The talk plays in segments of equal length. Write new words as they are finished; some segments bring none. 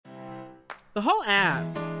The Whole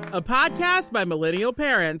Ass, a podcast by millennial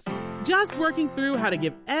parents just working through how to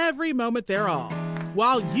give every moment their all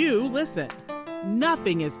while you listen.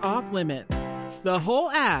 Nothing is off limits. The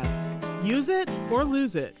Whole Ass. Use it or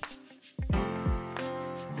lose it.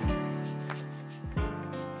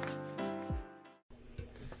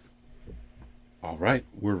 All right,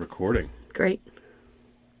 we're recording. Great.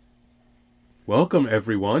 Welcome,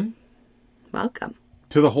 everyone. Welcome.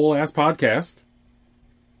 To the Whole Ass Podcast.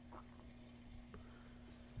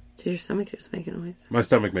 Did your stomach just make a noise? My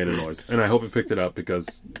stomach made a noise, and I hope it picked it up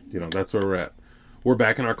because, that's where we're at. We're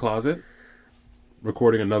back in our closet,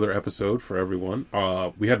 recording another episode for everyone.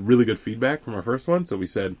 We had really good feedback from our first one, so we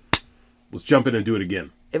said, let's jump in and do it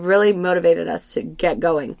again. It really motivated us to get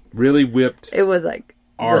going. Really whipped It was like...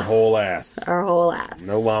 our whole ass. Our whole ass.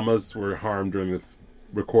 No llamas were harmed during the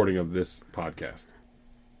recording of this podcast.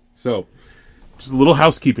 So, just a little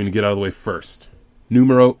housekeeping to get out of the way first.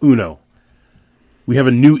 Numero uno. We have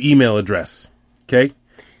a new email address, okay?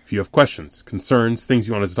 If you have questions, concerns, things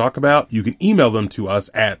you want us to talk about, you can email them to us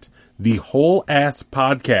at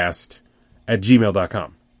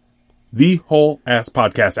thewholeasspodcast@gmail.com.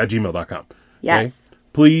 Thewholeasspodcast@gmail.com. Yes. Okay?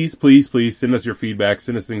 Please, please, please send us your feedback.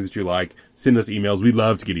 Send us things that you like. Send us emails. We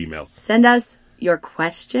love to get emails. Send us your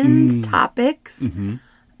questions, topics,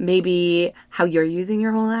 maybe how you're using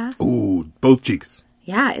your whole ass. Ooh, both cheeks.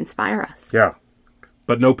 Yeah, inspire us. Yeah,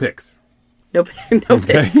 but no pics. No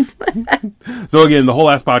Okay. pics. So again, the whole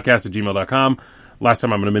ass podcast @gmail.com. Last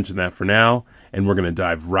time I'm going to mention that for now, and we're going to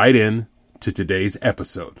dive right in to today's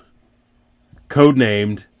episode.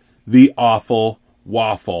 Codenamed the Awful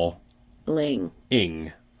Waffle Ling.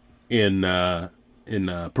 in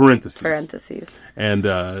parentheses. And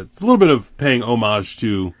it's a little bit of paying homage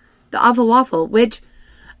to The Awful Waffle, which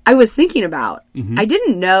I was thinking about. I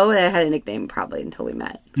didn't know that it had a nickname probably until we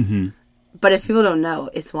met. But if people don't know,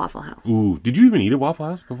 it's Waffle House. Ooh, did you even eat at Waffle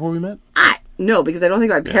House before we met? No, because I don't think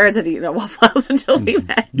my parents had eaten at Waffle House until we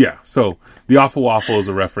met. Yeah, so the Awful Waffle is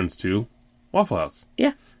a reference to Waffle House.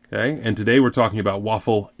 Yeah. Okay, and today we're talking about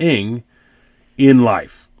waffling in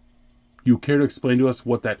life. You care to explain to us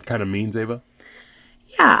what that kind of means, Ava?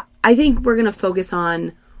 Yeah, I think we're going to focus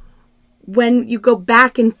on when you go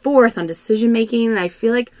back and forth on decision making, and I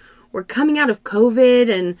feel like we're coming out of COVID,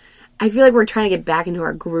 and I feel like we're trying to get back into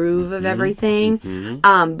our groove of everything.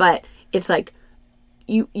 But it's like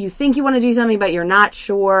you think you want to do something, but you're not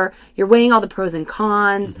sure. You're weighing all the pros and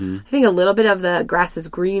cons. I think a little bit of the grass is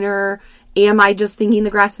greener. Am I just thinking the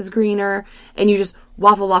grass is greener? And you just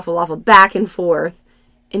waffle back and forth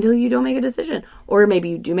until you don't make a decision. Or maybe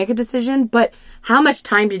you do make a decision, but how much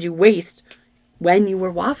time did you waste when you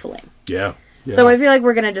were waffling? Yeah. So I feel like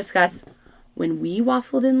we're going to discuss when we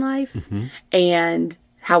waffled in life and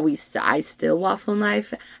how I still waffle in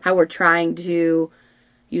life, how we're trying to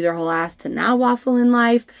use our whole ass to now waffle in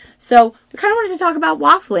life. So we kind of wanted to talk about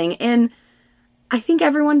waffling, and I think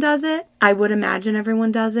everyone does it. I would imagine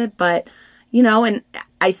everyone does it, but, and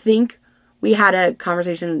I think we had a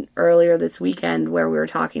conversation earlier this weekend where we were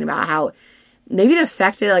talking about how maybe it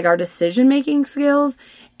affected like our decision-making skills,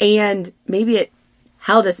 and maybe it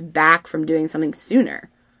held us back from doing something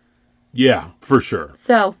sooner. Yeah, for sure.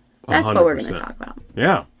 So that's 100%. What we're going to talk about.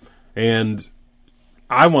 Yeah. And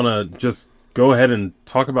I want to just go ahead and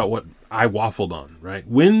talk about what I waffled on, right?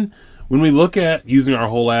 When we look at using our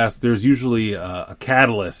whole ass, there's usually a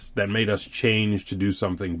catalyst that made us change to do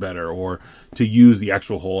something better or to use the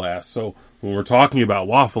actual whole ass. So when we're talking about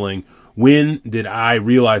waffling, when did I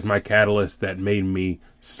realize my catalyst that made me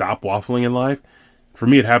stop waffling in life? For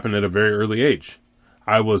me, it happened at a very early age.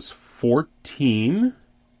 I was 14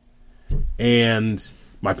 and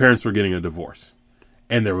my parents were getting a divorce,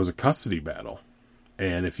 and there was a custody battle.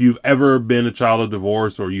 And if you've ever been a child of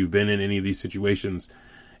divorce or you've been in any of these situations,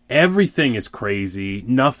 everything is crazy.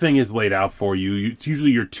 Nothing is laid out for you. It's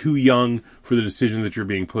usually you're too young for the decisions that you're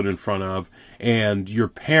being put in front of. And your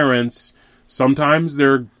parents, sometimes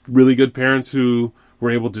they're really good parents who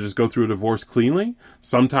were able to just go through a divorce cleanly.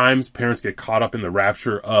 Sometimes parents get caught up in the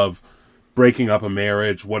rapture of breaking up a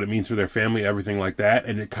marriage, what it means for their family, everything like that.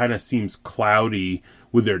 And it kind of seems cloudy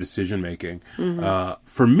with their decision making.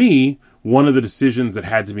 For me, one of the decisions that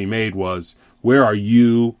had to be made was, where are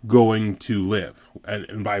you going to live?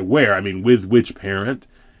 And by where, I mean with which parent.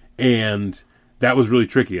 And that was really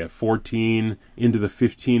tricky. At 14 into the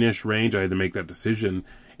 15-ish range, I had to make that decision.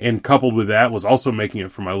 And coupled with that was also making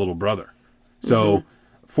it for my little brother. So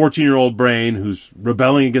 14-year-old brain who's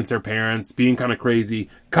rebelling against their parents, being kind of crazy,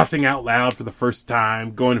 cussing out loud for the first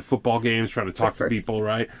time, going to football games, trying to talk to people,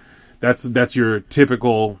 right? That's your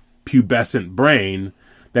typical pubescent brain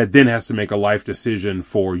that then has to make a life decision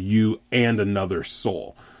for you and another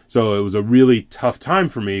soul. So it was a really tough time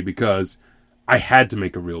for me because I had to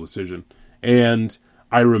make a real decision. And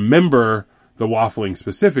I remember the waffling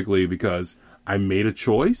specifically because I made a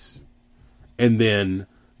choice, and then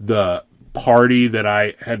the party that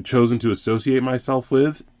I had chosen to associate myself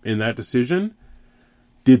with in that decision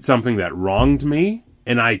did something that wronged me,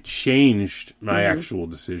 and I changed my actual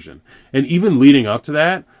decision. And even leading up to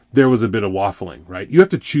that, there was a bit of waffling, right? You have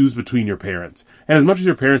to choose between your parents. And as much as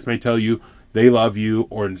your parents may tell you they love you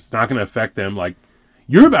or it's not going to affect them, like,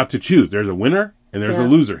 you're about to choose. There's a winner and there's a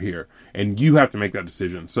loser here. And you have to make that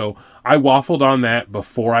decision. So I waffled on that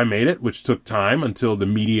before I made it, which took time until the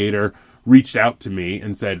mediator reached out to me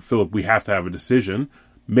and said, Philip, we have to have a decision.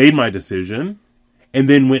 Made my decision, and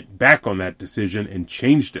then went back on that decision and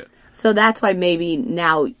changed it. So that's why maybe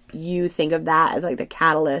now you think of that as like the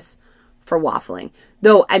catalyst for waffling.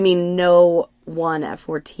 Though, I mean, no one at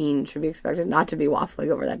 14 should be expected not to be waffling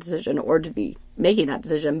over that decision or to be making that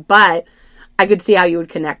decision. But I could see how you would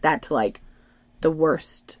connect that to like the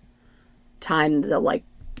worst time to like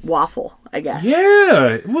waffle, I guess. Yeah,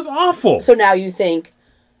 it was awful. So now you think,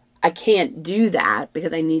 I can't do that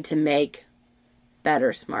because I need to make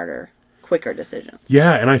better, smarter, quicker decisions.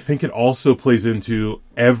 Yeah, and I think it also plays into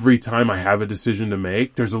every time I have a decision to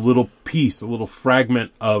make, there's a little piece, a little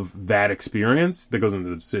fragment of that experience that goes into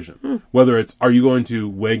the decision. Whether it's, are you going to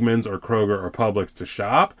Wegmans or Kroger or Publix to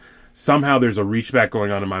shop? Somehow there's a reach back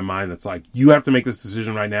going on in my mind that's like, you have to make this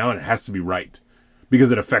decision right now, and it has to be right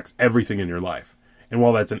because it affects everything in your life. And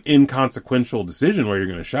while that's an inconsequential decision where you're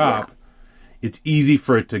going to shop, it's easy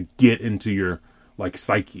for it to get into your like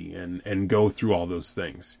psyche and go through all those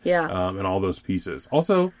things. And all those pieces.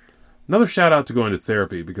 Also, another shout out to going to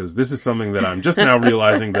therapy, because this is something that I'm just now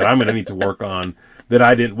realizing that I'm going to need to work on that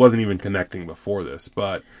I wasn't even connecting before this.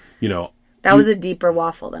 But, you know. That was a deeper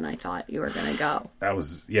waffle than I thought you were going to go. That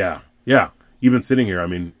was, yeah. Even sitting here, I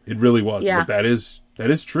mean, it really was. But that is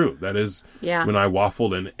true. That is when I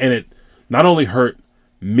waffled, and it not only hurt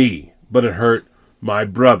me, but it hurt my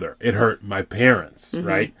brother. It hurt my parents,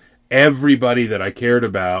 right? Everybody that I cared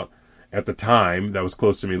about at the time that was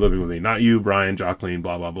close to me, living with me. Not you, Brian, Jacqueline,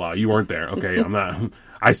 blah, blah, blah. You weren't there. Okay,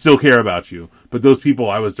 I still care about you. But those people,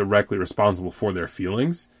 I was directly responsible for their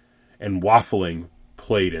feelings, and waffling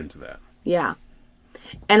played into that. Yeah.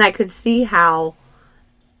 And I could see how,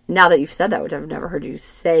 now that you've said that, which I've never heard you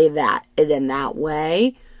say that in that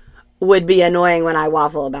way, would be annoying when I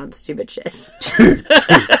waffle about stupid shit.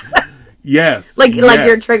 Yes. Like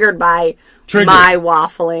you're triggered by my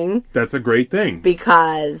waffling. That's a great thing.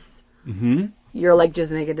 Because you're like,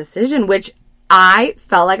 just make a decision, which I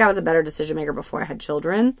felt like I was a better decision maker before I had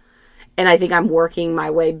children. And I think I'm working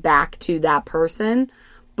my way back to that person.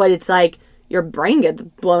 But it's like your brain gets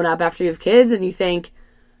blown up after you have kids and you think,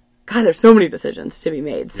 God, there's so many decisions to be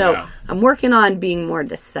made. So I'm working on being more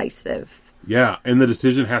decisive. Yeah, and the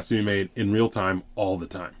decision has to be made in real time all the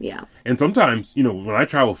time. Yeah. And sometimes, you know, when I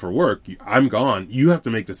travel for work, I'm gone. You have to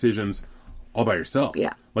make decisions all by yourself.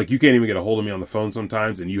 Yeah. Like, you can't even get a hold of me on the phone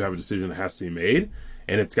sometimes, and you have a decision that has to be made,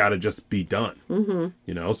 and it's got to just be done.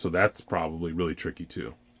 You know, so that's probably really tricky,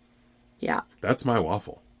 too. Yeah. That's my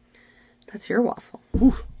waffle. That's your waffle.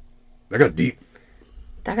 Whew. That got deep.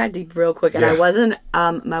 That got deep real quick, and I wasn't,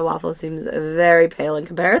 my waffle seems very pale in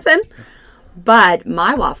comparison. But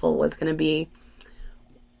my waffle was going to be,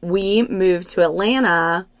 we moved to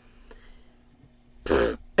Atlanta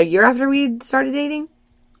a year after we started dating.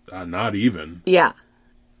 Not even. Yeah.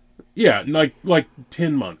 Yeah, like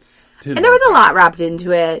 10 months. And there was a lot wrapped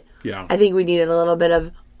into it. Yeah. I think we needed a little bit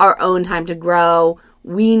of our own time to grow.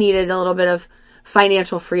 We needed a little bit of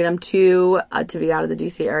financial freedom too, to be out of the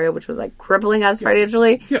DC area, which was like crippling us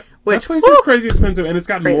financially. Yeah. Which that place is crazy expensive, and it's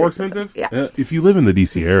gotten more expensive. Yeah. If you live in the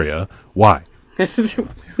DC area, why? We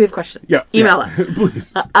have questions. Yeah. Email us.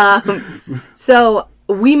 Please. So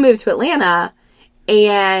we moved to Atlanta,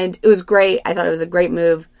 and it was great. I thought it was a great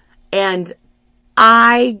move. And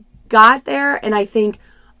I got there, and I think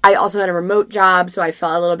I also had a remote job, so I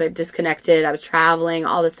felt a little bit disconnected. I was traveling,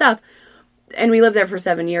 all this stuff. And we lived there for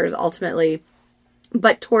 7 years, ultimately.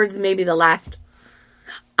 But towards maybe the last,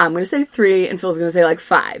 I'm going to say 3, and Phil's going to say like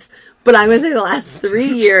 5. But I'm going to say the last 3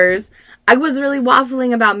 years, I was really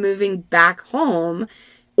waffling about moving back home,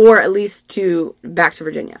 or at least back to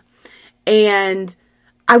Virginia. And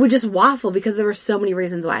I would just waffle because there were so many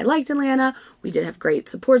reasons why I liked Atlanta. We did have great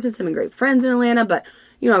support system and great friends in Atlanta, but,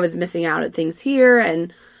 you know, I was missing out at things here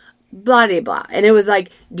and blah, blah, blah. And it was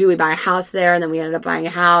like, do we buy a house there? And then we ended up buying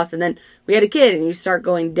a house, and then we had a kid, and you start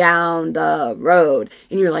going down the road,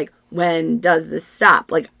 and you're like, when does this stop?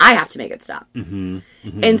 Like, I have to make it stop.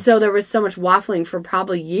 And so there was so much waffling for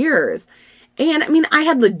probably years. And, I mean, I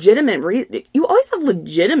had legitimate you always have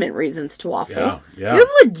legitimate reasons to waffle. Yeah, yeah. You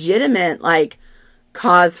have legitimate, like,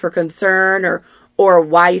 cause for concern or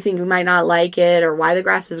why you think you might not like it or why the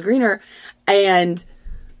grass is greener. And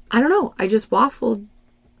I don't know. I just waffled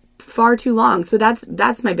far too long. So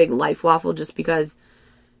that's my big life waffle, just because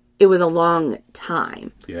it was a long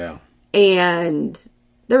time. Yeah. And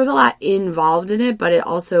there was a lot involved in it, but it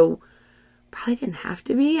also probably didn't have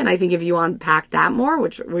to be. And I think if you unpack that more,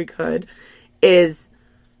 which we could, is,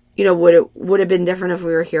 you know, would have been different if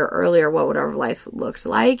we were here earlier? What would our life looked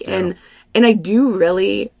like? Yeah. And I do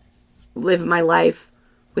really live my life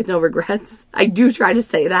with no regrets. I do try to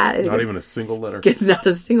say that. Not even a single letter. Not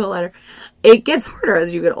a single letter. It gets harder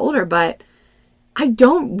as you get older, but I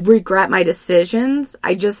don't regret my decisions.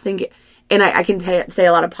 I just think, and I can say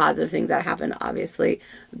a lot of positive things that happened, obviously,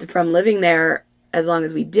 from living there as long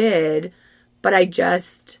as we did. But I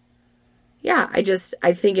just,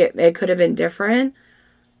 I think it could have been different.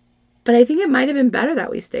 But I think it might have been better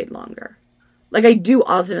that we stayed longer. Like, I do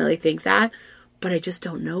ultimately think that, but I just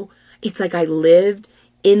don't know. It's like I lived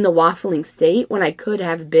in the waffling state when I could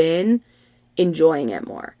have been enjoying it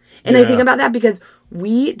more. And I think about that because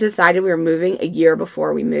we decided we were moving a year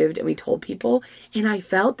before we moved, and we told people, and I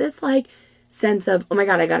felt this like sense of, oh my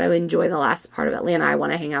God, I got to enjoy the last part of Atlanta. I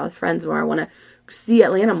want to hang out with friends more. I want to see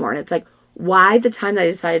Atlanta more. And it's like, why the time that I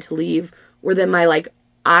decided to leave were then my like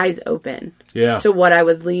eyes open to what I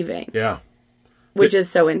was leaving. Yeah. Which is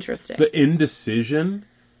so interesting. The indecision,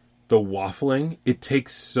 the waffling, it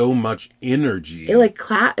takes so much energy. It like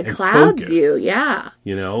clouds focus. You. Yeah.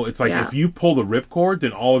 You know, it's like if you pull the ripcord,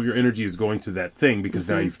 then all of your energy is going to that thing because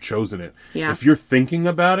now you've chosen it. Yeah. If you're thinking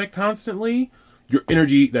about it constantly, your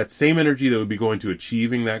energy, that same energy that would be going to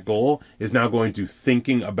achieving that goal, is now going to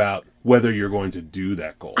thinking about whether you're going to do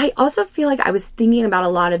that goal. I also feel like I was thinking about a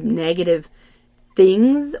lot of negative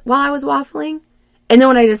things while I was waffling. And then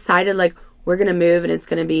when I decided, like, we're going to move and it's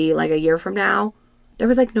going to be like a year from now, there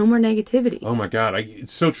was like no more negativity. Oh my God.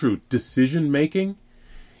 It's so true. Decision making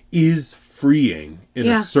is freeing in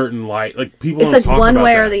a certain light. Like, people don't talk about that. It's like one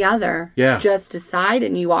way or the other. Yeah. Just decide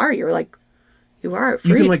and you are free.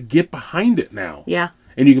 You can like get behind it now. Yeah.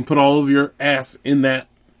 And you can put all of your ass in that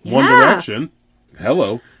one direction.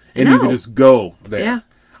 Hello. And you can just go there. Yeah.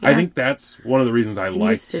 I think that's one of the reasons I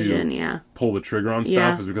like to pull the trigger on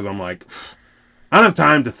stuff is because I'm like, I don't have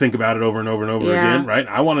time to think about it over and over and over again, right?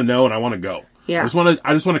 I want to know and I want to go. Yeah.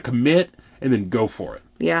 I just want to commit and then go for it.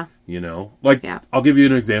 Yeah. You know? Like, I'll give you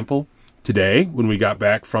an example. Today, when we got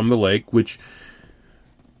back from the lake, which,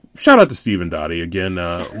 shout out to Steve and Dottie again.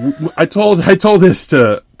 I told this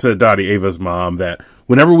to Dottie, Ava's mom, that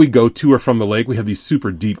whenever we go to or from the lake, we have these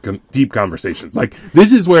super deep conversations. Like,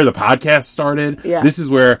 this is where the podcast started. Yeah. This is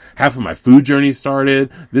where half of my food journey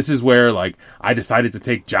started. This is where, like, I decided to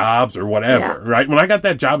take jobs or whatever, right? When I got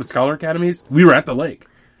that job at Scholar Academies, we were at the lake.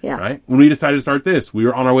 Yeah. Right? When we decided to start this, we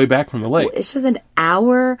were on our way back from the lake. Well, it's just an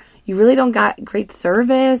hour. You really don't got great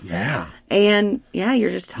service. Yeah. And, you're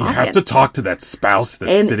just talking. You have to talk to that spouse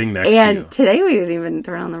that's sitting next to you. And today we didn't even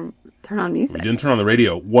turn on music. We didn't turn on the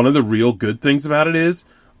radio. One of the real good things about it is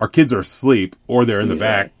our kids are asleep or they're in the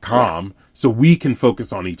back calm, so we can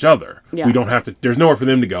focus on each other. Yeah. We don't have to, there's nowhere for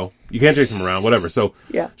them to go. You can't chase them around, whatever. So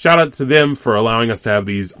shout out to them for allowing us to have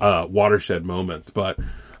these watershed moments. But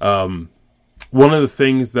one of the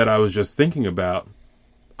things that I was just thinking about,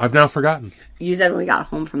 I've now forgotten. You said when we got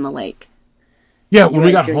home from the lake. Yeah, when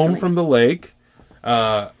we got home from the lake,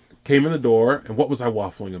 came in the door, and what was I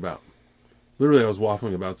waffling about? Literally, I was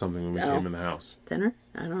waffling about something when we came in the house. Dinner?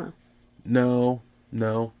 I don't know.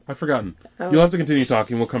 No. I've forgotten. Oh. You'll have to continue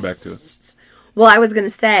talking. We'll come back to it. Well, I was going to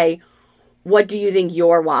say, what do you think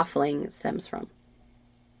your waffling stems from?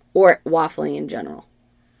 Or waffling in general?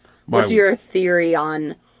 What's your theory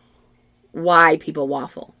on why people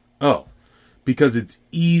waffle? Oh, because it's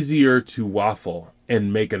easier to waffle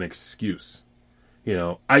and make an excuse. You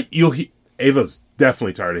know, Ava's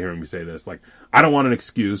definitely tired of hearing me say this. Like, I don't want an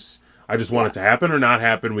excuse. I just want it to happen or not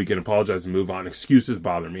happen. We can apologize and move on. Excuses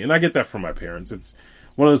bother me. And I get that from my parents. It's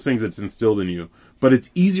one of those things that's instilled in you. But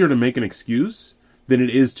it's easier to make an excuse than it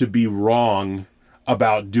is to be wrong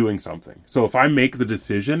about doing something. So if I make the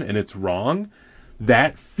decision and it's wrong,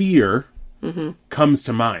 that fear comes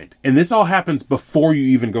to mind. And this all happens before you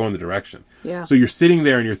even go in the direction. Yeah. So you're sitting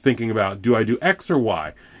there and you're thinking about, do I do X or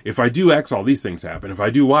Y? If I do X, all these things happen. If I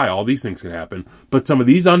do Y, all these things could happen. But some of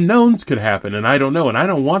these unknowns could happen, and I don't know, and I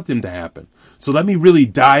don't want them to happen. So let me really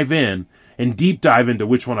dive in and deep dive into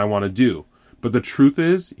which one I want to do. But the truth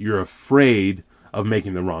is, you're afraid of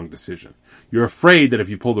making the wrong decision. You're afraid that if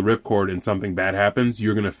you pull the ripcord and something bad happens,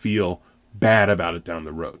 you're going to feel bad about it down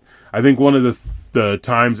the road. I think one of the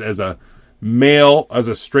times as a as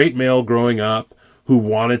a straight male growing up who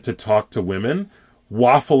wanted to talk to women,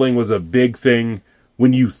 waffling was a big thing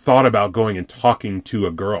when you thought about going and talking to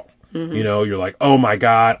a girl. Mm-hmm. You know, you're like, oh my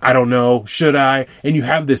God, I don't know, should I? And you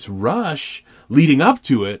have this rush leading up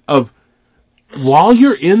to it of while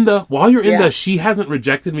you're in the she hasn't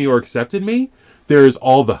rejected me or accepted me, there's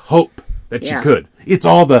all the hope that she could. It's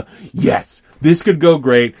all the yes, this could go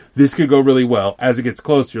great, this could go really well. As it gets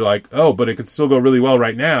close, you're like, oh, but it could still go really well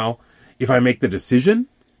right now. If I make the decision,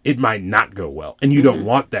 it might not go well. And you don't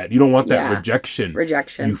want that. You don't want that rejection.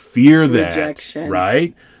 You fear that,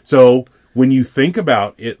 right? So when you think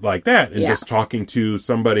about it like that and just talking to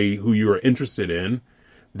somebody who you are interested in,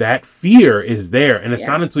 that fear is there. And it's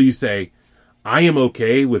not until you say, I am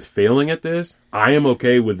okay with failing at this, I am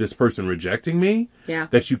okay with this person rejecting me,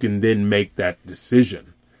 that you can then make that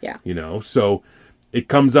decision. Yeah. You know, so it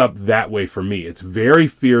comes up that way for me. It's very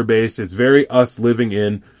fear-based. It's very us living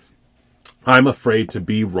in, I'm afraid to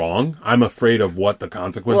be wrong. I'm afraid of what the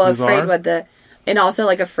consequences are. And also,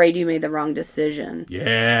 like, afraid you made the wrong decision.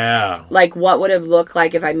 Yeah. Like, what would have looked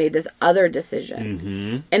like if I made this other decision?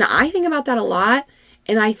 Mm-hmm. And I think about that a lot.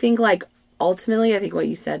 And I think, like, ultimately, I think what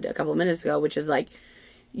you said a couple of minutes ago, which is, like,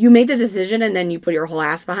 you made the decision and then you put your whole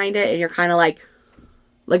ass behind it. And you're kind of like,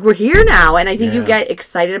 we're here now. And I think you get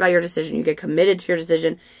excited about your decision. You get committed to your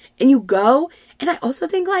decision. And you go. And I also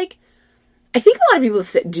think, like, I think a lot of people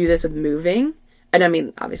do this with moving. And, I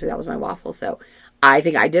mean, obviously, that was my waffle. So, I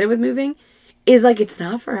think I did it with moving. Is like, it's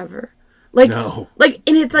not forever. Like, no. Like,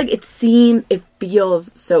 and it's like, it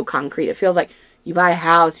feels so concrete. It feels like you buy a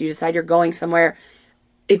house, you decide you're going somewhere.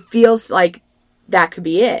 It feels like that could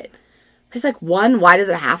be it. But it's like, one, why does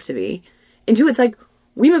it have to be? And two, it's like,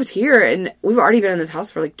 we moved here and we've already been in this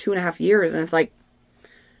house for like 2.5 years. And it's like,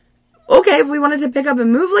 okay, if we wanted to pick up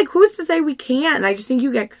and move, like, who's to say we can't? And I just think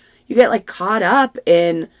you get like caught up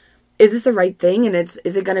in, is this the right thing? And is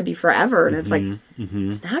it going to be forever? And it's like,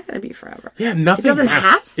 it's not going to be forever. Yeah, nothing. It doesn't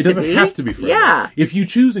have to be forever. Yeah. If you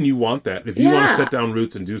choose and you want that, if you want to set down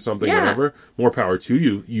roots and do something, whatever, more power to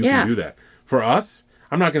you. You can do that. For us,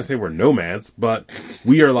 I'm not going to say we're nomads, but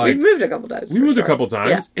we are like... We've moved a couple times. A couple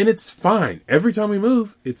times, and it's fine. Every time we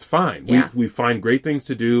move, it's fine. We find great things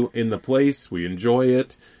to do in the place. We enjoy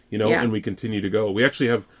it, and we continue to go. We actually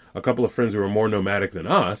have a couple of friends who are more nomadic than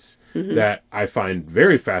us that I find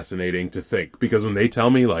very fascinating to think. Because when they tell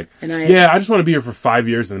me, like, I just want to be here for 5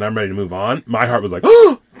 years and I'm ready to move on, my heart was like,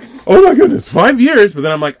 oh my goodness, 5 years. But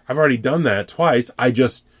then I'm like, I've already done that twice. I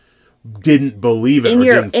just didn't believe it. In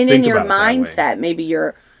your mindset, maybe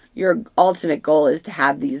your ultimate goal is to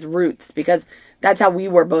have these roots. Because that's how we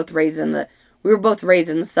were both raised in the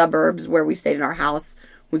suburbs where we stayed in our house.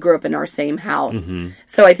 We grew up in our same house. Mm-hmm.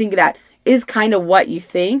 So I think that is kind of what you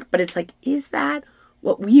think, but it's like, is that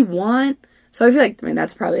what we want? So I feel like,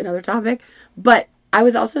 that's probably another topic. But I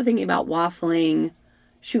was also thinking about waffling.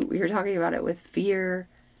 Shoot, we were talking about it with fear.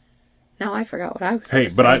 Now I forgot what I was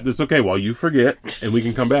saying. It's okay. While you forget, and we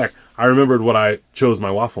can come back, I remembered what I chose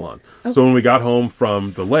my waffle on. Oh. So when we got home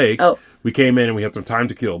from the lake, we came in and we had some time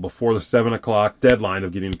to kill before the 7 o'clock deadline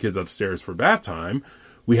of getting the kids upstairs for bath time.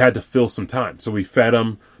 We had to fill some time. So we fed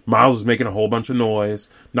them. Miles was making a whole bunch of noise.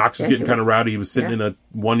 Knox was getting kind of rowdy. He was sitting in a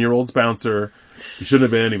 1-year-old's bouncer. He shouldn't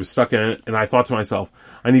have been. He was stuck in it. And I thought to myself,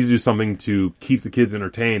 I need to do something to keep the kids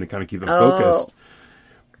entertained and kind of keep them focused.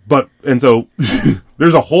 And so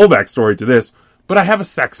there's a whole backstory to this. But I have a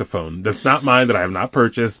saxophone that's not mine, that I have not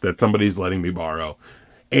purchased, that somebody's letting me borrow.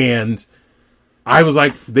 And I was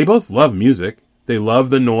like, they both love music. They love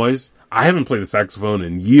the noise. I haven't played the saxophone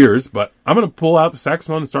in years, but I'm going to pull out the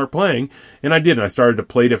saxophone and start playing. And I did. And I started to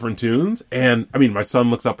play different tunes. And, my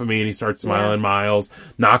son looks up at me and he starts smiling. Miles.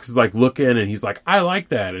 Knox is like looking and he's like, I like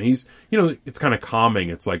that. And he's, it's kind of calming.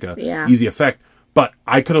 It's like a easy effect. But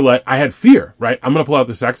I had fear, right? I'm going to pull out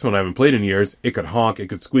the saxophone I haven't played in years. It could honk. It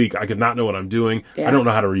could squeak. I could not know what I'm doing. Yeah. I don't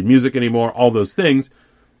know how to read music anymore. All those things.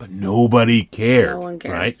 But nobody cared. No one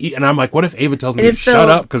cares. Right? And I'm like, what if Ava tells me to shut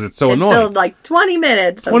up because it's so annoying? It filled like 20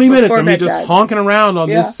 minutes. 20 minutes of me just honking around on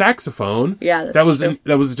this saxophone. Yeah, that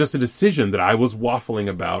was just a decision that I was waffling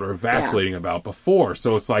about or vacillating about before.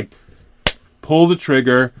 So it's like, pull the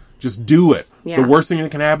trigger, just do it. Yeah. The worst thing that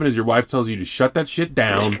can happen is your wife tells you to shut that shit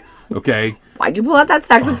down. Okay? Why'd you pull out that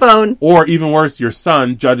saxophone? Or even worse, your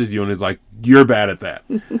son judges you and is like, you're bad at that.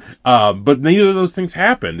 But neither of those things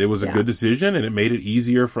happened. It was a good decision, and it made it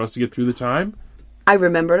easier for us to get through the time. I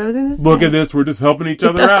remembered I was in this. Look at this. We're just helping each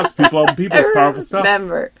other out. People helping people. It's powerful stuff.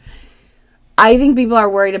 I think people are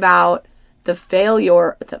worried about the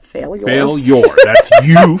failure. Failure. That's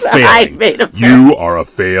you failing. I made a fail. You are a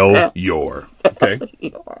failure. Okay.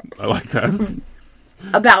 I like that.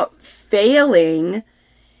 About failing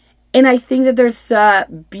And I think that there's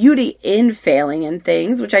beauty in failing in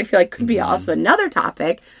things, which I feel like could be also another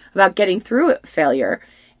topic about getting through failure.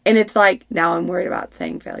 And it's like, now I'm worried about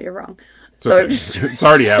saying failure wrong. It's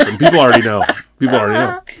already happened. People already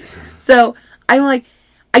know. So I'm like,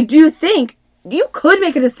 I do think you could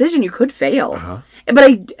make a decision. You could fail. But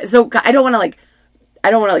I don't want to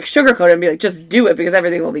sugarcoat it and be like, just do it because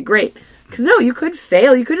everything will be great. Because no, you could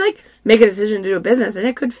fail. You could like make a decision to do a business and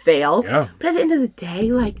it could fail. Yeah. But at the end of the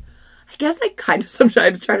day, like, I guess I kind of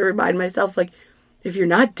sometimes try to remind myself, like, if you're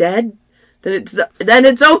not dead, then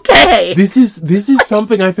it's okay. This is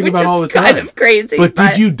something I think about all the time. Kind of crazy. But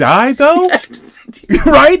did you die though?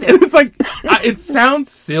 Right? And it's like, it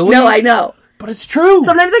sounds silly. No, I know. But it's true.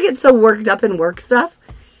 Sometimes I get so worked up in work stuff.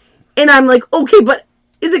 And I'm like, okay, but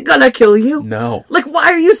is it gonna kill you? No. Like,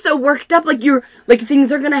 why are you so worked up? Like,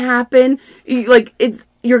 things are gonna happen.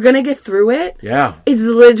 You're gonna get through it. Yeah. It's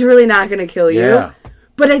literally not gonna kill you. Yeah.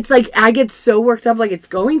 But it's like, I get so worked up like it's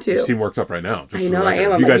going to. You seem worked up right now. I know I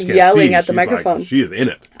am. I'm like yelling at the microphone. Like, she is in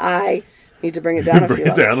it. I need to bring it down a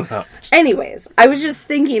few down. Anyways, I was just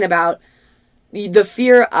thinking about the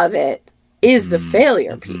fear of it is the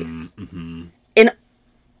failure piece. And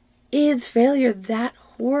is failure that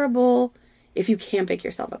horrible if you can't pick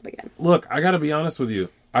yourself up again? Look, I gotta be honest with you.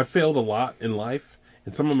 I failed a lot in life,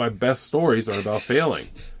 and some of my best stories are about failing.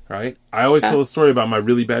 Right? I always tell a story about my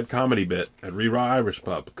really bad comedy bit at Reraw Irish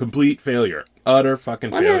Pub. Complete failure. Utter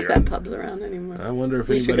fucking failure. I wonder if that pub's around anymore. I wonder if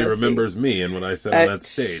anybody remembers me and what I said on that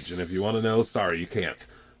stage. And if you want to know, sorry, you can't.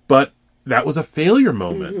 But that was a failure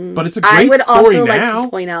moment. But it's a great story now. I would also like to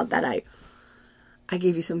point out that I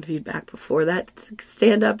gave you some feedback before that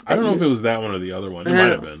stand-up. I don't know if it was that one or the other one. It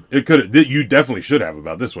might have been. It could have. You definitely should have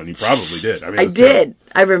about this one. You probably did. I did. Terrible.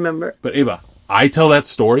 I remember. But Ava, I tell that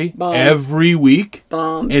story every week,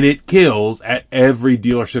 and it kills at every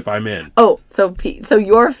dealership I'm in. Oh, so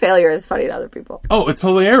your failure is funny to other people. Oh, it's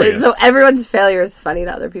hilarious. So everyone's failure is funny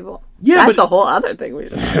to other people. Yeah, that's a whole other thing we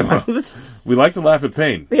should talk about. We like to laugh at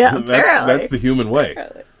pain. Yeah, apparently. That's the human way.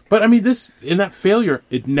 Apparently. But I mean, in that failure,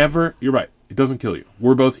 it never. You're right. It doesn't kill you.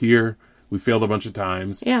 We're both here. We failed a bunch of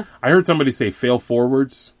times. Yeah. I heard somebody say fail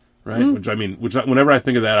forwards. Right? Which whenever I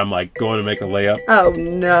think of that, I'm like going to make a layup. Oh,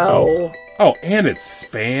 no. Oh, and it's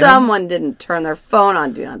spam. Someone didn't turn their phone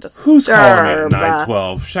on Do Not Disturb. Who's calling at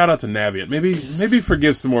 912? Shout out to Navient. Maybe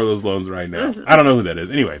forgive some more of those loans right now. I don't know who that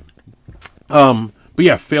is. Anyway. But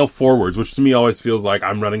yeah, fail forwards, which to me always feels like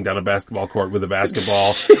I'm running down a basketball court with a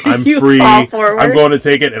basketball. I'm free. I'm going to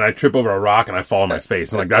take it, and I trip over a rock, and I fall on my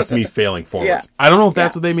face. And like, that's me failing forwards. Yeah. I don't know if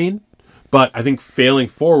that's what they mean. But I think failing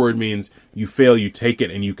forward means you fail, you take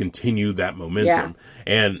it, and you continue that momentum. Yeah.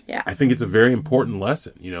 And I think it's a very important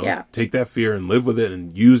lesson, Take that fear and live with it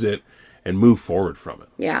and use it and move forward from it.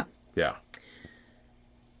 Yeah. Yeah.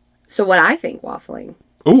 So what I think waffling...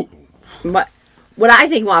 Ooh. What I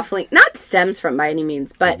think waffling, not stems from by any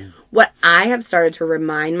means, but what I have started to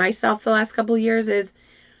remind myself the last couple of years is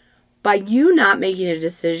by you not making a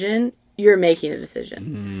decision... you're making a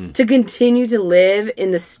decision to continue to live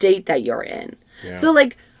in the state that you're in. Yeah. So,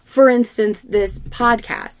 like, for instance, this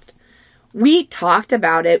podcast, we talked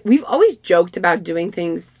about it. We've always joked about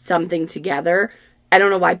doing something together. I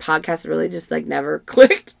don't know why podcasts really just, like, never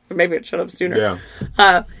clicked. Or maybe it should have sooner.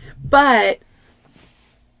 Yeah. But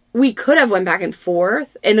we could have went back and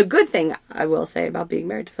forth. And the good thing, I will say, about being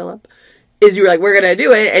married to Philip is you were like, we're going to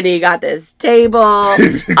do it. And he got this table on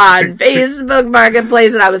Facebook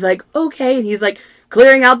Marketplace. And I was like, okay. And he's like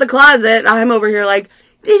clearing out the closet. And I'm over here like,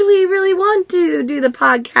 did we really want to do the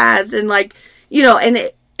podcast? And like,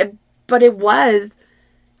 but it was,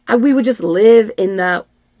 we would just live in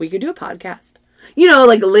we could do a podcast,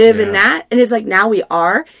 like live in that. And it's like, now we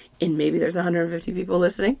are. And maybe there's 150 people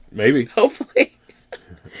listening. Maybe. Hopefully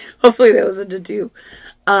they listen to 2.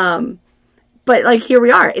 But, like, here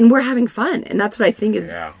we are, and we're having fun, and that's what I think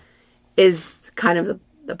is kind of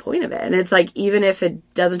the point of it. And it's like, even if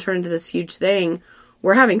it doesn't turn into this huge thing,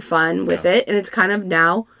 we're having fun with it, and it's kind of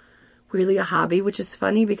now really a hobby, which is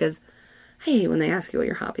funny because I hate when they ask you what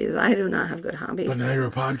your hobby is. I do not have good hobbies. But now you're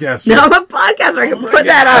a podcaster. No, I'm a podcaster. I can put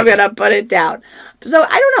that on. I'm going to put it down. So,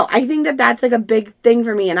 I don't know. I think that's, like, a big thing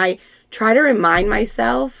for me, and I try to remind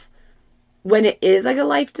myself when it is, like, a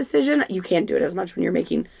life decision. You can't do it as much when you're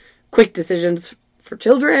making quick decisions for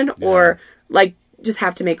children or like just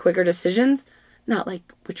have to make quicker decisions. Not like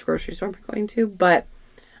which grocery store am I going to, but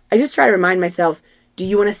I just try to remind myself, do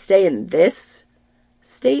you want to stay in this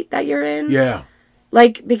state that you're in? Yeah.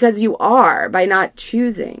 Like, because you are by not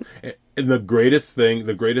choosing. And the greatest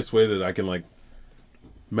way that I can like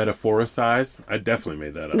metaphoricize, I definitely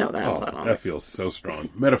made that up. No, that feels so strong.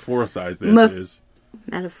 Metaphoricize this is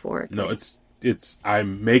metaphoric. No, it's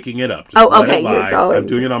I'm making it up. Just Oh, let okay. it lie. You're going. I'm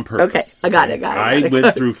doing it on purpose. Okay, I got it. I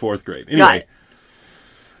went through 4th grade. Anyway,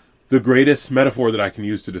 the greatest metaphor that I can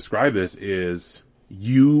use to describe this is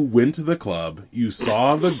you went to the club, you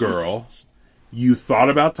saw the girl, you thought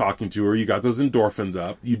about talking to her, you got those endorphins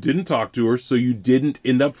up, you didn't talk to her, so you didn't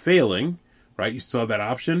end up failing, right? You still had that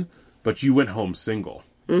option, but you went home single,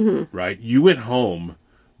 right? You went home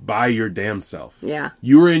by your damn self. Yeah.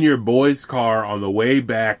 You were in your boy's car on the way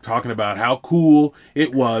back talking about how cool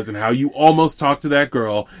it was and how you almost talked to that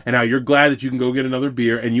girl and how you're glad that you can go get another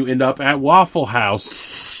beer, and you end up at Waffle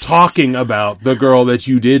House talking about the girl that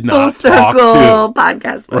you did not talk to.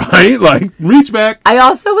 Podcast. Right? Like, reach back. I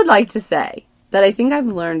also would like to say that I think I've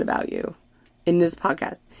learned about you in this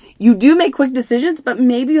podcast. You do make quick decisions, but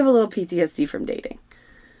maybe you have a little PTSD from dating.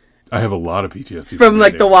 I have a lot of PTSD from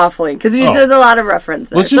like the waffling, because you did a lot of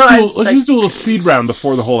references. Let's just do a little speed round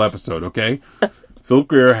before the whole episode, okay? Philip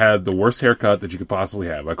Greer had the worst haircut that you could possibly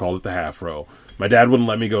have. I called it the half row. My dad wouldn't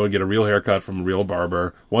let me go and get a real haircut from a real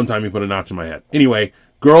barber. One time he put a notch in my head. Anyway,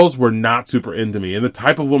 girls were not super into me, and the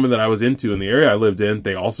type of woman that I was into in the area I lived in,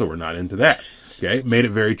 they also were not into that. Okay, made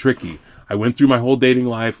it very tricky. I went through my whole dating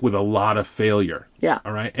life with a lot of failure. Yeah.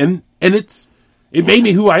 All right, and it made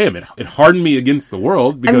me who I am. It hardened me against the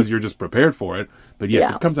world because you're just prepared for it. But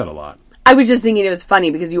yes, it comes out a lot. I was just thinking it was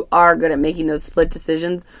funny because you are good at making those split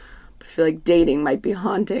decisions. But I feel like dating might be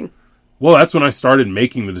haunting. Well, that's when I started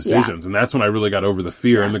making the decisions, and that's when I really got over the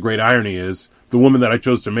fear. And the great irony is, the woman that I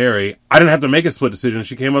chose to marry, I didn't have to make a split decision.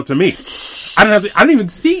 She came up to me. I didn't even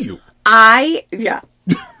see you.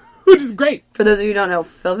 Which is great. For those of you who don't know,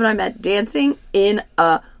 Philip and I met dancing in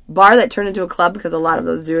a bar that turned into a club, because a lot of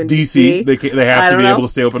those do in DC. They have to be able to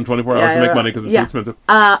stay open 24 hours to make money because it's too expensive.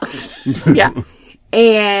 Yeah.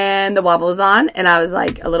 And the Waffle was on, and I was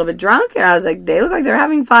like a little bit drunk, and I was like, they look like they're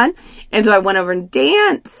having fun. And so I went over and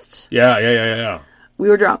danced. Yeah. We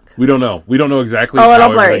were drunk. We don't know. We don't know exactly how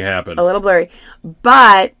everything happened. A little blurry.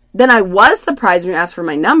 But then I was surprised when you asked for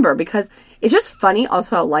my number, because it's just funny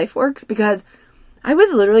also how life works, because I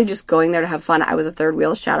was literally just going there to have fun. I was a third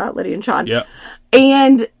wheel. Shout out Lydia and Sean. Yeah.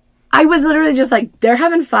 And I was literally just like, they're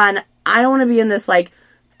having fun. I don't want to be in this like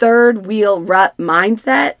third wheel rut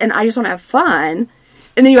mindset, and I just want to have fun.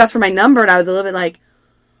 And then you asked for my number, and I was a little bit like,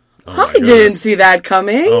 I didn't see that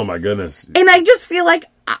coming. Oh my goodness. And I just feel like,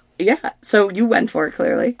 so you went for it,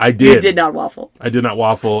 clearly. I did. You did not waffle. I did not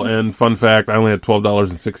waffle, and fun fact, I only had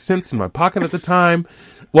 $12.06 in my pocket at the time.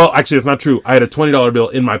 Well, actually, it's not true. I had a $20 bill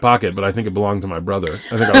in my pocket, but I think it belonged to my brother.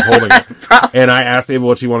 I think I was holding it. And I asked Ava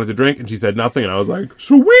what she wanted to drink, and she said nothing, and I was like,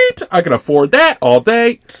 sweet! I can afford that all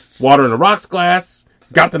day. Water in a rocks glass.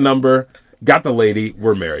 Got the number. Got the lady.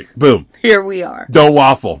 We're married. Boom. Here we are. Don't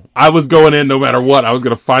waffle. I was going in no matter what. I was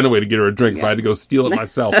going to find a way to get her a drink if I had to go steal it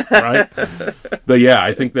myself, right? But yeah,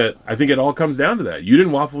 I think it all comes down to that. You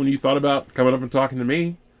didn't waffle when you thought about coming up and talking to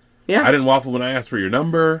me. Yeah. I didn't waffle when I asked for your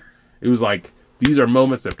number. It was like, these are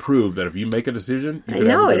moments that prove that if you make a decision, you can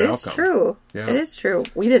have a good outcome. It is true. Yeah. It is true.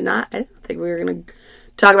 We did not. I didn't think we were going to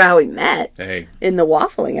talk about how we met in the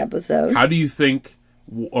waffling episode. How do you think,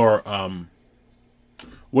 or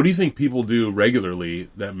what do you think people do regularly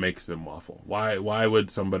that makes them waffle? Why would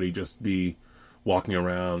somebody just be walking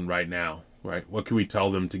around right now, right? What can we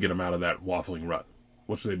tell them to get them out of that waffling rut?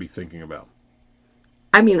 What should they be thinking about?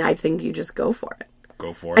 I mean, I think you just go for it.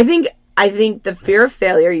 Go for it. I think the fear of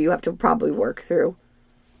failure you have to probably work through.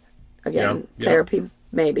 Again, therapy,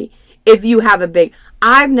 maybe. If you have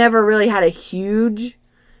I've never really had a huge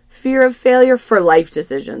fear of failure for life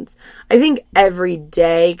decisions. I think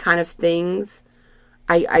everyday kind of things,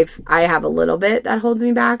 I have a little bit that holds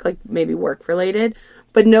me back, like maybe work related,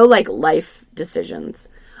 but no like life decisions.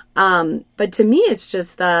 But to me, it's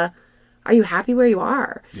just are you happy where you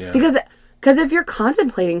are? Yeah. Because if you're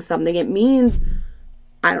contemplating something, it means,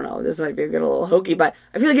 I don't know, this might be a little hokey, but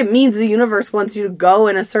I feel like it means the universe wants you to go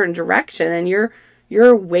in a certain direction, and you're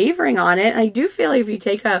wavering on it. And I do feel like if you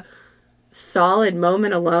take a solid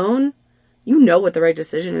moment alone, you know what the right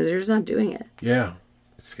decision is. You're just not doing it. Yeah.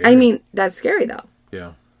 It's scary. I mean, that's scary though.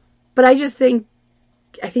 Yeah. But I think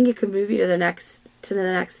it could move you to the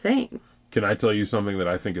next thing. Can I tell you something that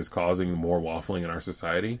I think is causing more waffling in our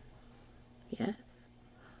society? Yes.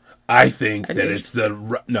 I think that it's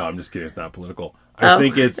no, I'm just kidding. It's not political. I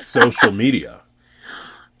think it's social media.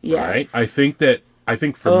 Yes. Right? I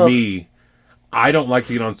think for me, I don't like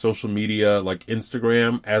to get on social media like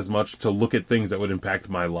Instagram as much to look at things that would impact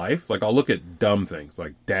my life. Like I'll look at dumb things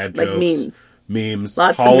like dad jokes, like memes,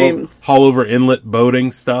 lots of memes, Hollover Inlet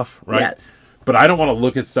boating stuff, right? Yes. But I don't want to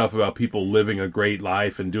look at stuff about people living a great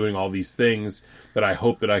life and doing all these things that I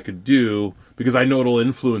hope that I could do, because I know it'll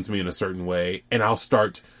influence me in a certain way, and I'll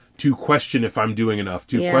start to question if I'm doing enough,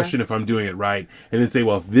 to question if I'm doing it right, and then say,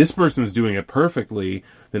 well, if this person's doing it perfectly,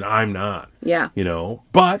 then I'm not. Yeah. You know?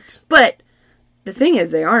 But the thing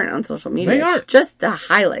is, they aren't on social media. They aren't. It's just the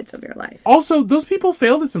highlights of your life. Also, those people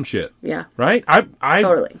failed at some shit. Yeah. Right? I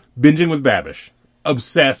Totally. Binging with Babish.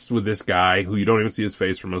 Obsessed with this guy who you don't even see his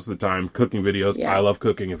face for most of the time. Cooking videos. Yeah. I love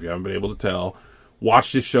cooking, if you haven't been able to tell.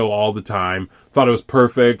 Watched his show all the time. Thought it was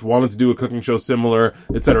perfect. Wanted to do a cooking show similar,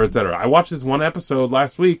 etc., etc. I watched this one episode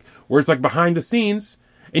last week where it's like behind the scenes,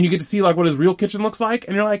 and you get to see like what his real kitchen looks like,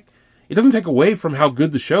 and you're like, it doesn't take away from how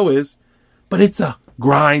good the show is, but it's a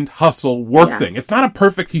grind, hustle, work thing. It's not a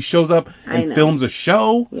perfect, he shows up and films a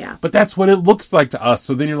show, but that's what it looks like to us.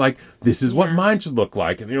 So then you're like, this is what mine should look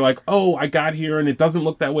like. And you're like, oh, I got here and it doesn't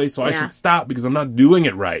look that way, so I should stop because I'm not doing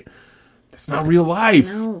it right. That's not real life.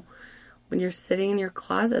 No. When you're sitting in your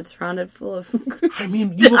closet surrounded full of I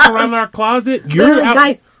mean, you look around our closet,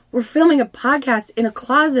 guys, we're filming a podcast in a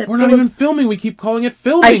closet. We're not even filming. We keep calling it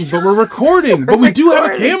filming, but we're recording. But we do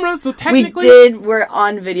have a camera, so technically... We're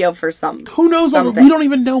on video for something. Who knows? We don't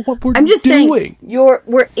even know what we're doing. I'm just saying,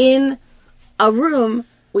 we're in a room.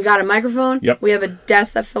 We got a microphone. Yep. We have a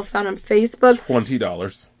desk that Phil found on Facebook.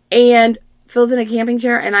 $20. And Phil's in a camping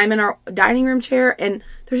chair, and I'm in our dining room chair, and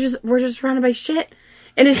we're just surrounded by shit.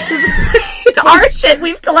 And it's just our shit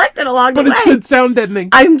we've collected along the way. But it's good sound deadening.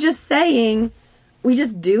 I'm just saying, we're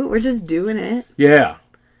just doing it. Yeah.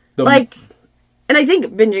 And I think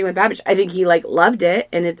Binging with Babish, I think he, loved it,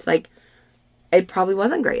 and it's, it probably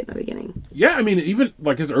wasn't great in the beginning. Yeah, I mean, even,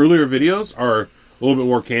 his earlier videos are a little bit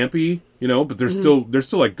more campy, but they're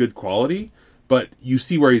still, good quality. But you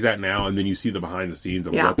see where he's at now, and then you see the behind the scenes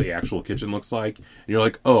of what the actual kitchen looks like, and you're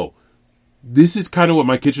like, oh, this is kind of what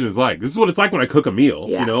my kitchen is like. This is what it's like when I cook a meal.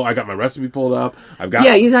 Yeah. I got my recipe pulled up.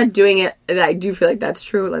 Yeah, he's not doing it. I do feel like that's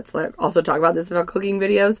true. Let's also talk about this about cooking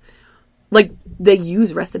videos. They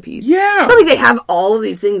use recipes. Yeah. It's not like they have all of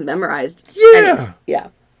these things memorized. Yeah. Yeah.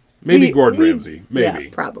 Maybe Gordon Ramsay. Maybe. Yeah,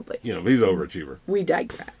 probably. He's an overachiever. We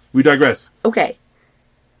digress. Okay.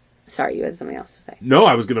 Sorry, you had something else to say. No,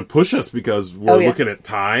 I was going to push us because we're looking at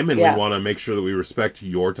time, and we want to make sure that we respect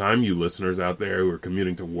your time, you listeners out there who are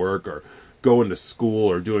commuting to work or going to school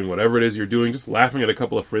or doing whatever it is you're doing, just laughing at a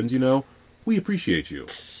couple of friends we appreciate you.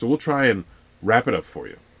 So we'll try and wrap it up for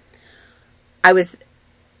you. I was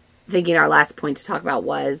thinking our last point to talk about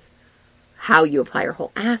was how you apply your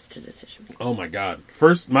whole ass to decision making. Oh my God.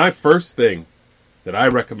 My first thing that I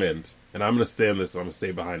recommend, and I'm going to stand this, I'm going to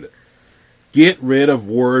stay behind it. Get rid of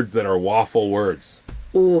words that are waffle words.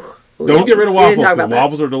 Ooh. Don't get rid of waffles, because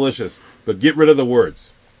waffles are delicious, but get rid of the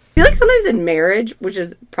words. I feel like sometimes in marriage, which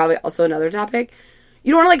is probably also another topic,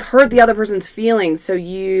 you don't want to hurt the other person's feelings, so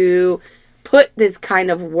you put this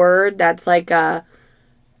kind of word that's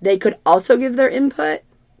they could also give their input.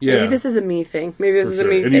 Yeah. Maybe this is a me thing.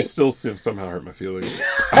 And you still somehow hurt my feelings.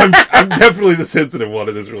 I'm definitely the sensitive one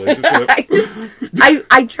in this relationship.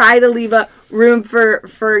 I try to leave a room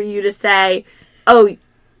for you to say, I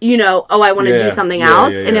want to do something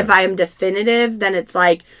else. And if I am definitive, then it's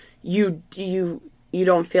you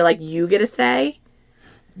don't feel like you get a say.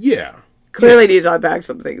 Yeah. Clearly need to unpack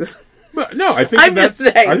some things. But no, I think that's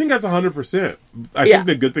 100%. I think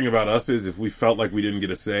the good thing about us is if we felt like we didn't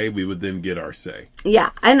get a say, we would then get our say. Yeah.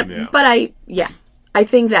 But I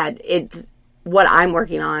think that it's what I'm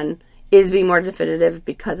working on is being more definitive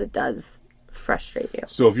because it does frustrate you.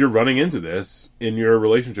 So if you're running into this in your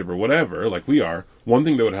relationship or whatever, like we are, one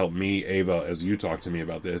thing that would help me, Ava, as you talk to me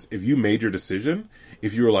about this, if you made your decision,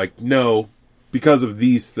 if you were like, no, because of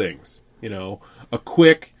these things, a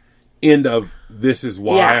quick end of this is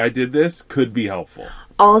why I did this could be helpful.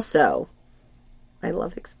 Also, I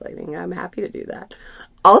love explaining. I'm happy to do that.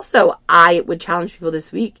 Also, I would challenge people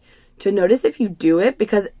this week to notice if you do it,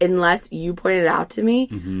 because unless you pointed it out to me,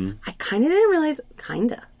 I kind of didn't realize,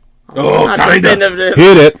 kinda.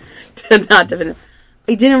 Hit it. Not definitive.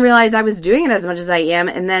 I didn't realize I was doing it as much as I am,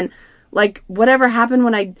 and then, whatever happened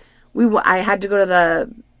when I had to go to the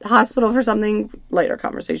hospital for something, later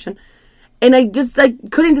conversation, and I just,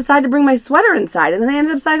 couldn't decide to bring my sweater inside, and then I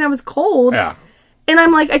ended up deciding I was cold, and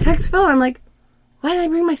I'm I text Phil, and I'm like, why did I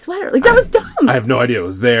bring my sweater? That was dumb. I have no idea it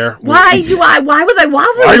was there. Why was I waffling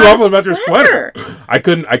Why are you waffling about your sweater? I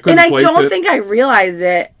couldn't and I don't think I realized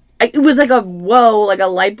it. It was a a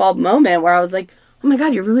light bulb moment where I was like, oh my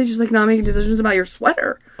God, you're really just not making decisions about your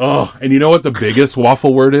sweater. Oh, and you know what the biggest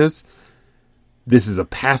waffle word is? This is a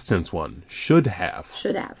past tense one. Should have.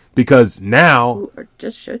 Should have. Because now... Or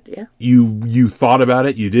just should, yeah. You thought about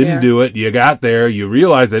it. You didn't do it. You got there. You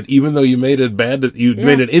realized that even though you made made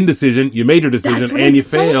an indecision, you made your decision and you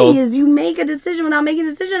failed. Is you make a decision without making a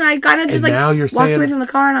decision. I kind of just now you're walked away from the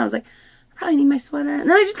car and I was like, probably need my sweater. And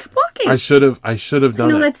then I just kept walking. I should have done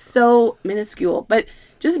I know it. that's so minuscule, but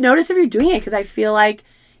just notice if you're doing it because I feel like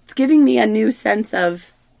it's giving me a new sense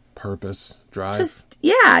of Purpose, drive.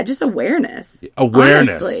 just awareness.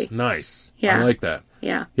 Awareness. Honestly. Nice. Yeah. I like that.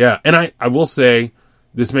 Yeah. Yeah. And I will say,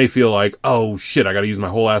 this may feel like, oh shit, I got to use my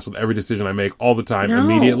whole ass with every decision I make all the time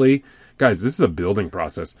immediately. Guys, this is a building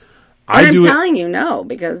process. I'm telling you no,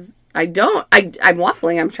 because I'm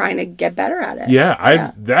waffling. I'm trying to get better at it.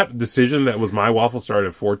 Yeah, that decision that was my waffle start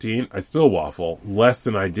at 14, I still waffle less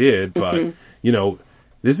than I did, but you know,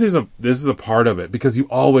 this is a part of it because you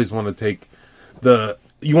always want to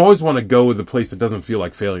you always want to go with the place that doesn't feel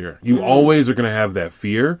like failure. You always are going to have that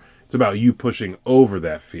fear. It's about you pushing over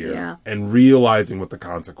that fear and realizing what the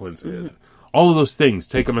consequence is. All of those things,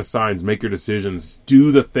 take them as signs, make your decisions,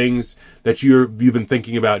 do the things that you've been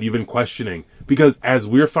thinking about, you've been questioning. Because as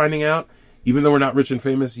we're finding out, even though we're not rich and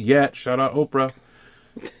famous yet, shout out Oprah,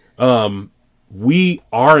 we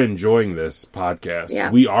are enjoying this podcast. Yeah.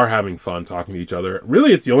 We are having fun talking to each other.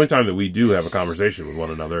 Really, it's the only time that we do have a conversation with one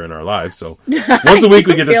another in our lives. So once a week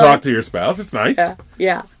we get to talk to your spouse. It's nice.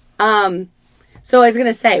 Yeah. So I was going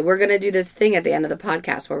to say, we're going to do this thing at the end of the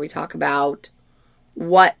podcast where we talk about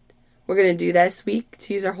what we're going to do this week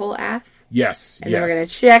to use our whole ass. Yes. And then we're going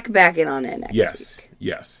to check back in on it next week.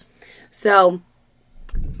 Yes. So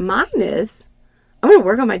mine is, I'm going to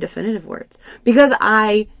work on my definitive words because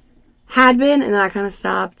I had been and then I kind of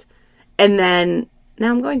stopped and then now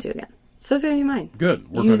I'm going to again. So it's going to be mine. Good.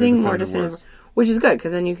 Using more definitive words. Which is good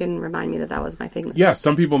because then you can remind me that was my thing. Yeah,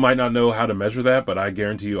 some people might not know how to measure that, but I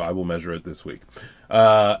guarantee you I will measure it this week.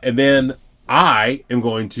 And then I am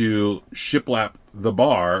going to shiplap the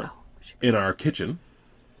bar in our kitchen.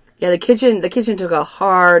 Yeah, the kitchen took a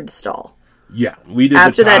hard stall. Yeah, we did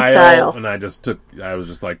after the tile, that tile, and I was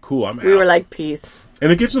just like, cool, I'm out. We were like, peace. And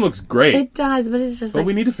the kitchen looks great. It does, but it's just but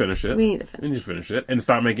we need to finish it. We need to finish it. And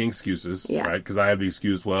stop making excuses, right? Because I have the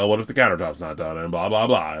excuse, well, what if the countertop's not done? And blah, blah,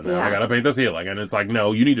 blah. And I got to paint the ceiling. And it's like,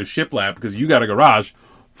 no, you need to shiplap because you got a garage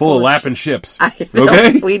full of lapping ships. I know,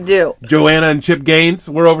 okay? We do. Joanna and Chip Gaines,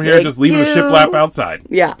 we're over here just leaving the shiplap outside.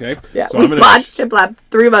 Yeah. Okay? Yeah. So we bought shiplap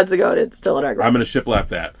 3 months ago and it's still in our garage. I'm going to shiplap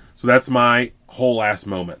that. So that's my whole ass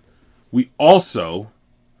moment. We also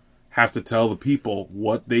have to tell the people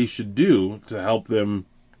what they should do to help them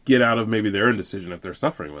get out of maybe their indecision if they're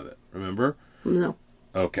suffering with it. Remember? No.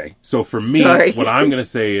 Okay. So for me, what I'm going to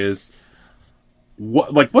say is,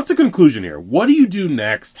 what's the conclusion here? What do you do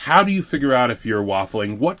next? How do you figure out if you're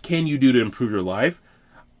waffling? What can you do to improve your life?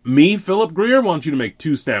 Me, Philip Greer, want you to make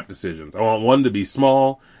 2 snap decisions. I want one to be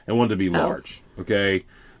small and one to be large. Okay?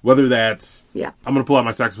 Whether that's, I'm going to pull out my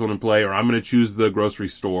saxophone and play, or I'm going to choose the grocery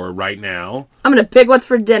store right now. I'm going to pick what's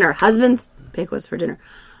for dinner. Husbands, pick what's for dinner.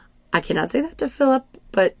 I cannot say that to Philip,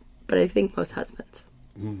 but I think most husbands.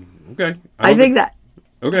 Okay. I think that.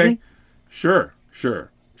 Okay. Sure.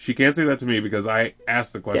 She can't say that to me because I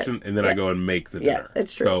ask the question and then I go and make the dinner. Yes,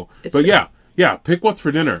 it's true. So, it's but true. Pick what's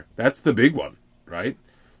for dinner. That's the big one, right?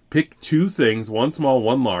 Pick 2 things, one small,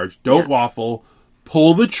 one large. Don't waffle.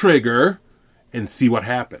 Pull the trigger and see what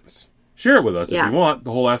happens. Share it with us if you want.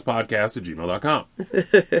 The whole ass podcast at gmail.com.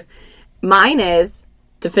 Mine is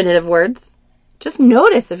definitive words. Just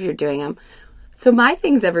notice if you're doing them. So my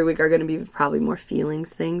things every week are going to be probably more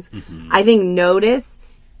feelings things. Mm-hmm. I think notice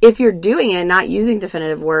if you're doing it, not using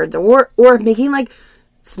definitive words or making like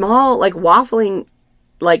small, like waffling,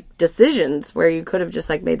 like decisions where you could have just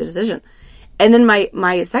like made the decision. And then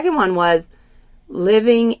my second one was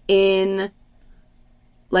living in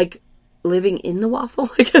the waffle.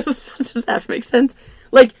 I guess does that make sense?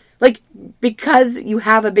 Like because you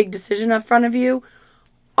have a big decision up front of you,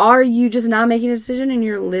 are you just not making a decision and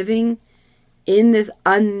you're living in this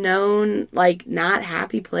unknown, like, not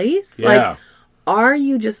happy place? Yeah. Like, are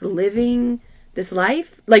you just living this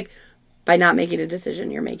life? Like, by not making a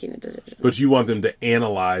decision, you're making a decision. But you want them to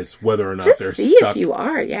analyze whether or not just they're see stuck if you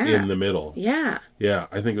are, in the middle. Yeah. Yeah,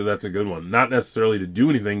 I think that's a good one. Not necessarily to do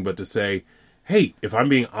anything, but to say, hey, if I'm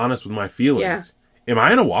being honest with my feelings, am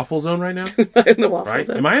I in a waffle zone right now? In the waffle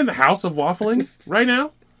zone. Am I in the house of waffling right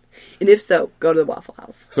now? And if so, go to the Waffle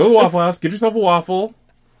House. Go to the Waffle House, get yourself a waffle,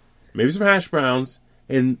 maybe some hash browns,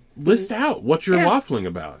 and list out what you're waffling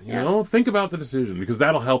about. You know, think about the decision because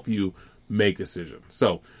that'll help you make decisions.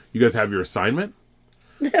 So, you guys have your assignment.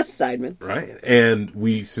 Assignments. Right? And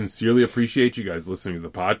we sincerely appreciate you guys listening to the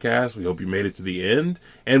podcast. We hope you made it to the end.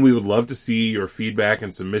 And we would love to see your feedback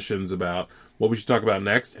and submissions about what we should talk about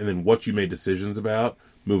next and then what you made decisions about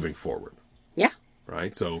moving forward. Yeah.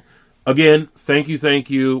 Right? So, again, thank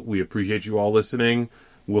you. We appreciate you all listening.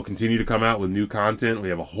 We'll continue to come out with new content. We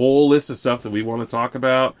have a whole list of stuff that we want to talk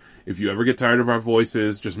about. If you ever get tired of our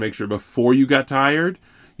voices, just make sure before you got tired,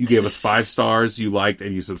 you gave us 5 stars, you liked,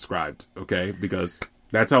 and you subscribed, okay? Because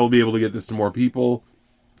that's how we'll be able to get this to more people,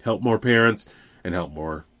 help more parents, and help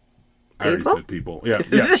more... I already said people. Yeah,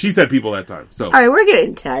 she said people that time. So, all right, we're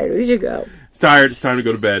getting tired. We should go. It's tired. It's time to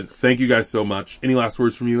go to bed. Thank you guys so much. Any last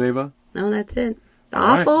words from you, Ava? No, that's it.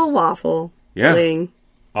 Awful waffle. Yeah. Ling.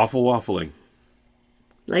 Awful waffling.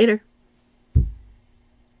 Later.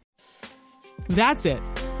 That's it.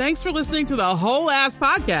 Thanks for listening to the Whole Ass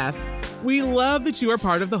Podcast. We love that you are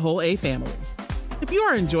part of the Whole A family. If you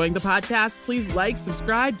are enjoying the podcast, please like,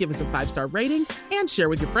 subscribe, give us a 5-star rating, and share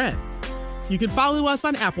with your friends. You can follow us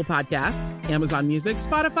on Apple Podcasts, Amazon Music,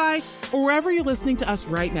 Spotify, or wherever you're listening to us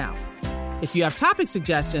right now. If you have topic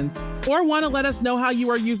suggestions or want to let us know how you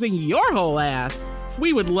are using your whole ass,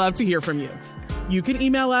 we would love to hear from you. You can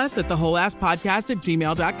email us at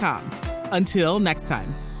thewholeasspodcast@gmail.com. Until next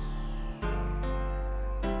time.